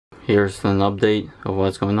here's an update of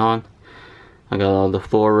what's going on. I got all the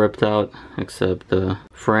floor ripped out except the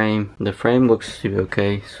frame. The frame looks to be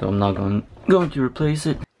okay, so I'm not going to replace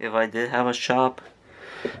it. If I did have a shop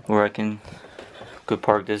where I could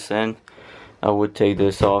park this in, I would take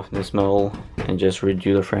this off, this metal, and just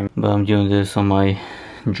redo the frame. But I'm doing this on my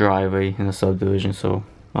driveway in the subdivision, so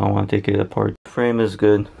I don't want to take it apart. The frame is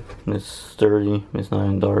good. It's sturdy. It's not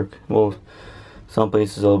even dark. Well, some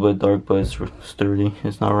places a little bit dark, but it's sturdy.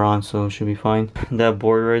 It's not round, so it should be fine. That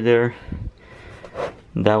board right there,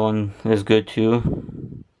 that one is good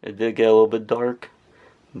too. It did get a little bit dark,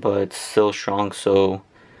 but it's still strong, so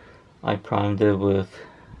I primed it with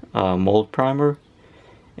mold primer,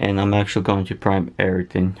 and I'm actually going to prime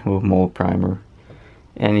everything with mold primer.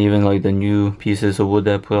 And even like the new pieces of wood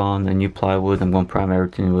that I put on, the new plywood, I'm going to prime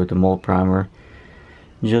everything with the mold primer,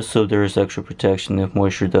 just so there's extra protection if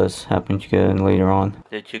moisture does happen to get in later on.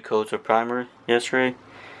 Did 2 coats of primer yesterday,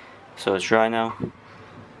 so it's dry now.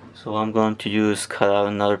 So what I'm going to do is cut out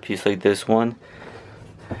another piece like this one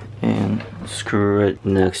and screw it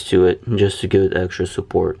next to it just to give it extra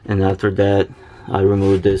support. And after that, I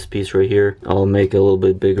remove this piece right here. I'll make a little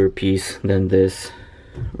bit bigger piece than this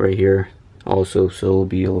right here also, so it'll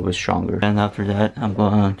be a little bit stronger. And after that, I'm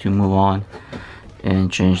going to move on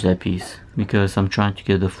and change that piece, because I'm trying to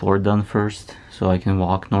get the floor done first so I can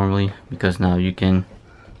walk normally, because now you can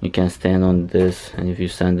stand on this, and if you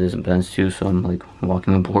stand, this bends too, so I'm like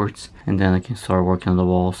walking the boards, and then I can start working on the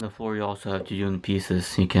walls. The floor you also have to do in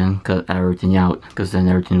pieces. You can cut everything out, because then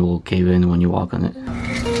everything will cave in when you walk on it.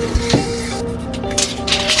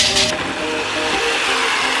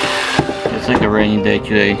 It's like a rainy day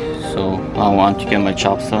today, so I want to get my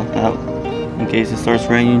chop saw out in case it starts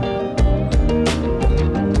raining.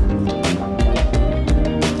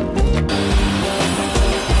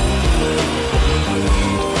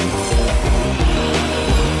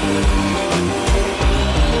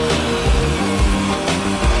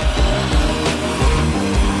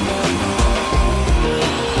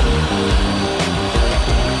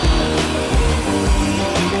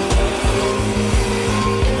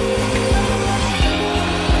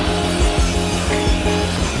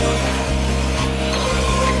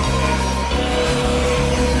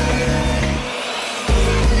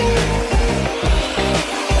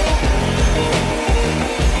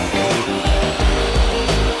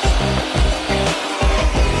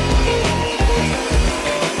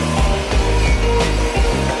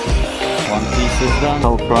 Done.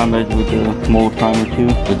 I'll prime it with the mold primer too.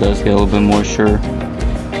 If it does get a little bit moisture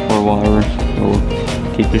or water, it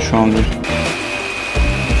will keep it stronger.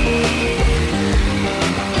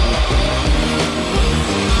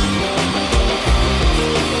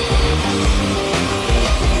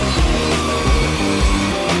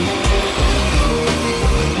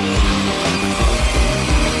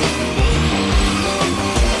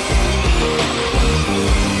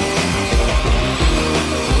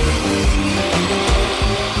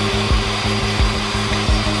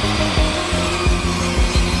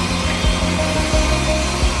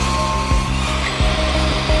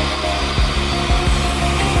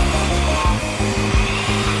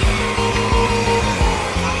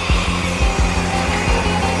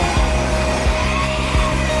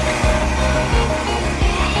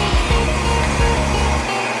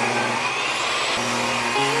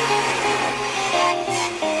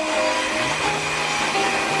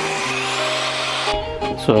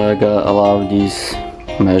 So I got a lot of these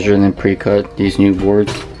measured and pre-cut, these new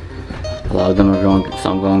boards. A lot of them are going,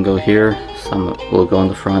 some going to go here, some will go in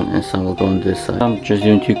the front, and some will go on this side. I'm just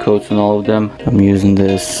doing 2 coats on all of them. I'm using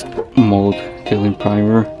this mold killing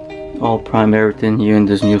primer. I'll prime everything, even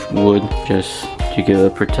this new wood, just to give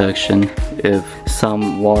it protection if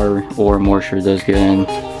some water or moisture does get in.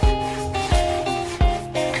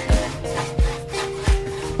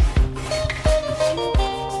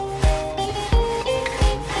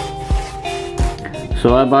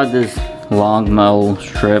 So I bought this long metal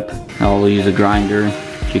strip. I'll use a grinder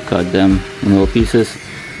to cut them in little pieces.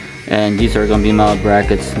 And these are going to be metal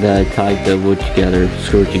brackets that I tied the wood together,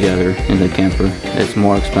 screwed together in the camper. It's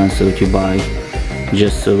more expensive to buy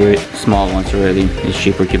just the small ones already. It's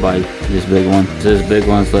cheaper to buy this big one. This big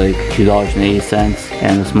one's like $2.80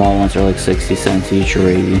 and the small ones are like 60 cents each or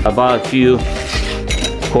 80. I bought a few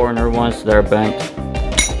corner ones that are bent.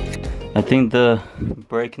 I think the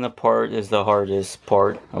breaking apart is the hardest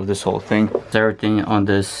part of this whole thing. Everything on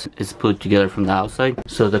this is put together from the outside.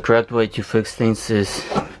 So the correct way to fix things is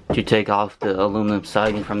to take off the aluminum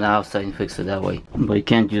siding from the outside and fix it that way. But you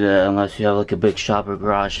can't do that unless you have like a big shop or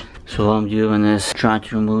garage. So what I'm doing is trying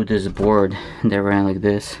to remove this board that ran like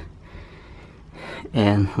this.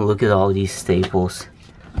 And look at all these staples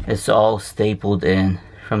it's all stapled in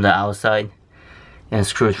from the outside and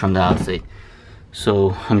screwed from the outside.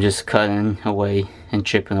 So I'm just cutting away and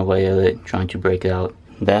chipping away at it, trying to break it out.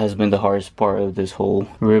 That has been the hardest part of this whole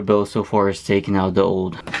rebuild so far, is taking out the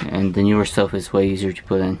old. And the newer stuff is way easier to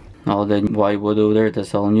put in. All the white wood over there,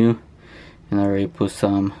 that's all new. And I already put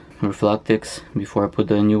some Reflectix before I put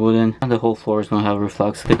the new wood in. And the whole floor is gonna have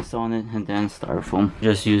Reflectix on it, and then styrofoam.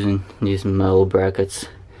 Just using these metal brackets,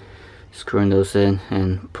 screwing those in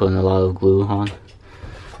and putting a lot of glue on.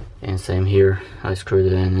 And same here, I screwed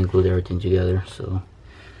it in and glued everything together, so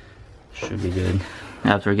should be good.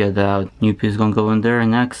 After I get that out, new piece is gonna go in there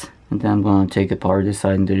next, and then I'm gonna take it apart this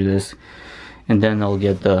side and do this, and then I'll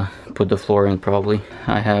put the floor in probably.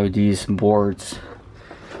 I have these boards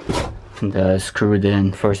that I screwed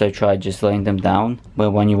in. First I tried just laying them down,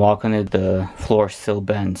 but when you walk on it, the floor still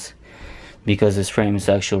bends because this frame is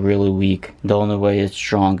actually really weak. The only way it's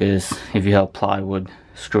strong is if you have plywood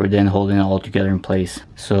screwed in, holding it all together in place.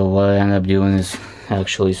 So what I end up doing is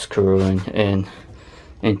actually screwing in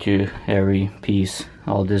into every piece.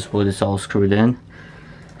 All this wood is all screwed in,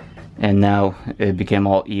 and now it became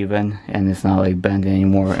all even and it's not like bending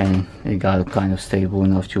anymore, and it got kind of stable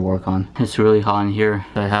enough to work on. It's really hot in here.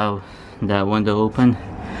 I have that window open,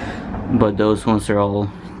 but those ones are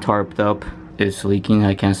all tarped up. It's leaking.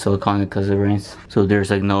 I can't silicone it because it rains, so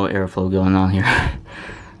there's like no airflow going on here.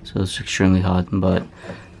 So it's extremely hot, but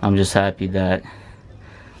I'm just happy that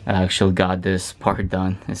I actually got this part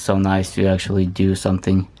done. It's so nice to actually do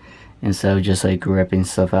something instead of just like ripping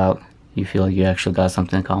stuff out. You feel like you actually got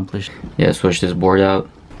something accomplished. Yeah, switch this board out.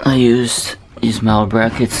 I used these metal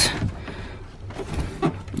brackets.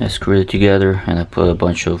 I screwed it together and I put a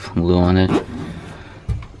bunch of glue on it,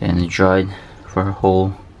 and it dried for a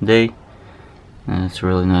whole day, and it's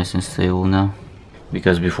really nice and stable now,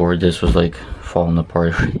 because before this was like falling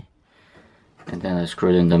apart already. And then I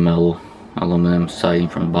screwed in the metal aluminum siding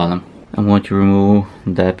from the bottom. I'm going to remove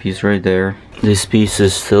that piece right there. This piece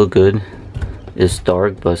is still good. It's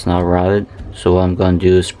dark, but it's not rotted. So what I'm gonna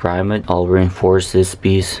do is prime it. I'll reinforce this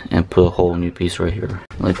piece and put a whole new piece right here,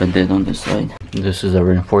 like I did on this side. This is a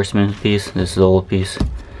reinforcement piece, this is the old piece,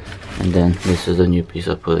 and then this is the new piece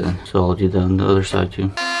I put in. So I'll do that on the other side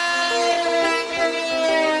too.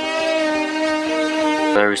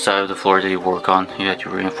 Every side of the floor that you work on, you have to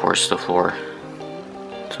reinforce the floor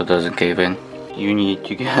so it doesn't cave in. You need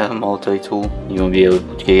to get a multi-tool. You won't be able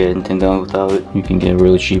to get anything done without it. You can get a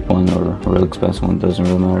really cheap one or a really expensive one, doesn't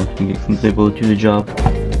really matter. You can be able to do the job.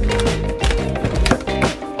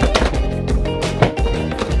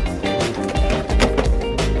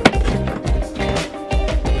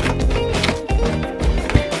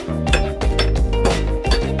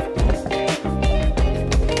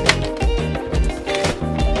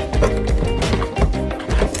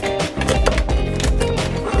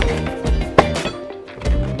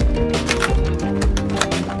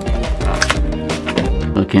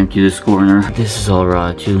 Came to this corner. This is all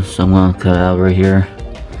raw too, so I'm gonna cut out right here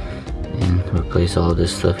and replace all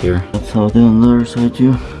this stuff here. That's how I did on the other side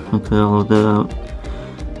too. I'll cut all of that out.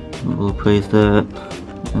 We'll replace that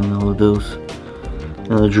and all of those.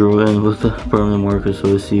 And I drew in with the permanent marker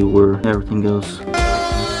so I see where everything goes.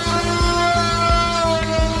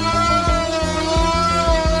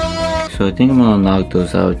 So I think I'm gonna knock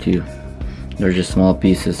those out too. They're just small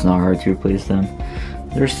pieces, not hard to replace them.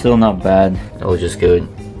 They're still not bad. I'll just give it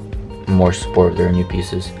more support. They're new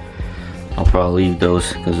pieces. I'll probably leave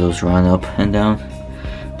those because those run up and down.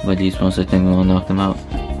 But these ones, I think I'm gonna knock them out.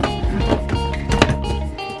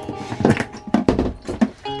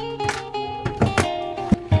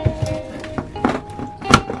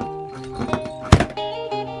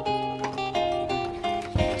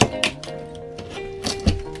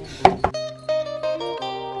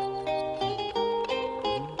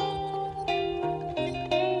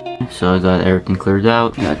 So I got everything cleared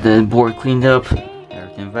out, got the board cleaned up,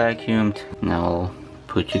 everything vacuumed. Now I'll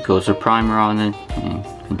put your coaster primer on it and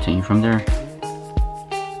continue from there.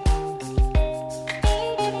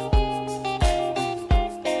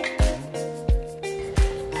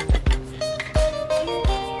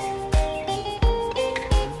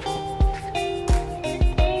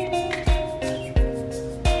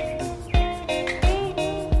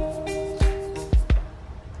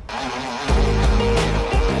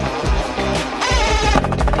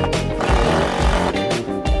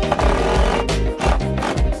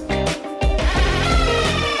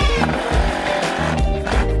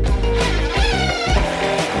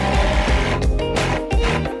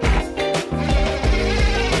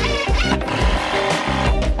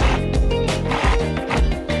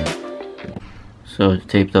 So I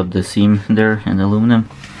taped up the seam there in aluminum,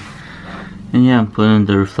 And yeah, I'm putting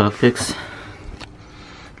the Reflectix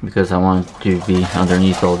because I want it to be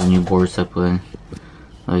underneath all the new boards I put in.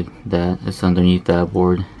 Like that, it's underneath that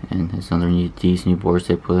board and it's underneath these new boards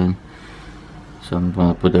I put in. So I'm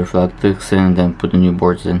gonna put the Reflectix in and then put the new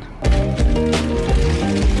boards in.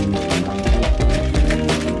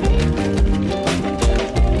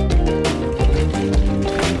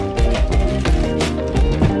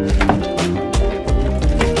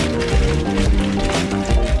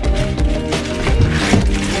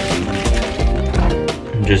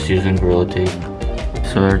 Just using Gorilla Tape.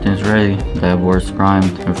 So everything's ready. That board's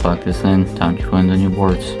primed. Reflectix in. Time to put in the new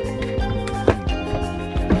boards.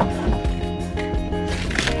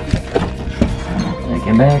 Take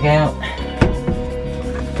it back out.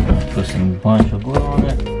 Put some bunch of glue on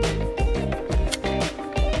it.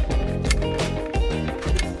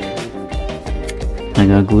 I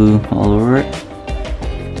got glue all over it.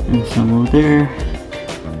 And some over there.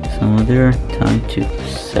 Some over there. Time to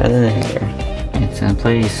set it there. It's in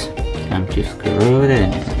place. Time to screw it in.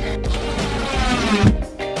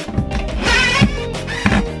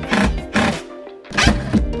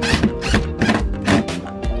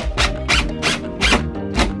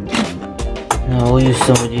 Now we'll use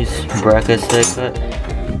some of these brackets that I cut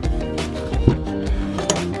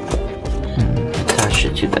and attach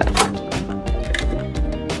it to that.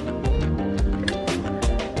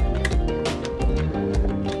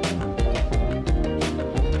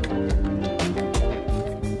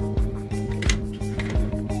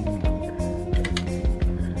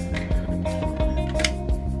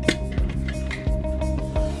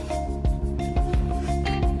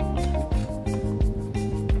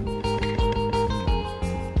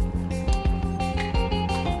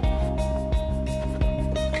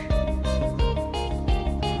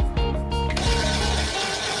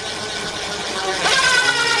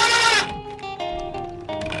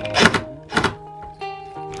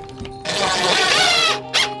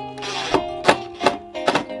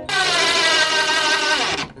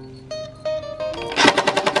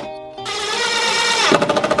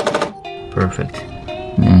 Perfect.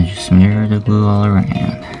 Then just smear the glue all around.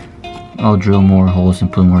 I'll drill more holes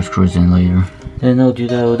and put more screws in later. Then I'll do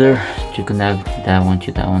that over there to connect that one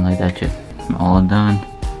to that one like that too. All done.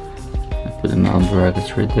 I put the metal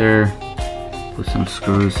brackets right there. Put some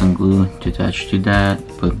screws and glue to attach to that.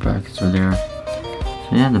 Put brackets right there.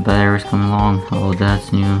 So yeah, the battery's coming along. All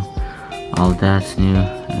that's new. All that's new.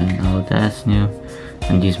 And all that's new.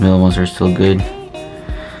 And these middle ones are still good.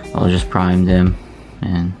 I'll just prime them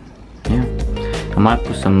and yeah, I might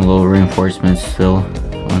put some little reinforcements still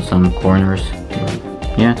on some corners,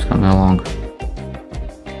 but yeah, it's coming along.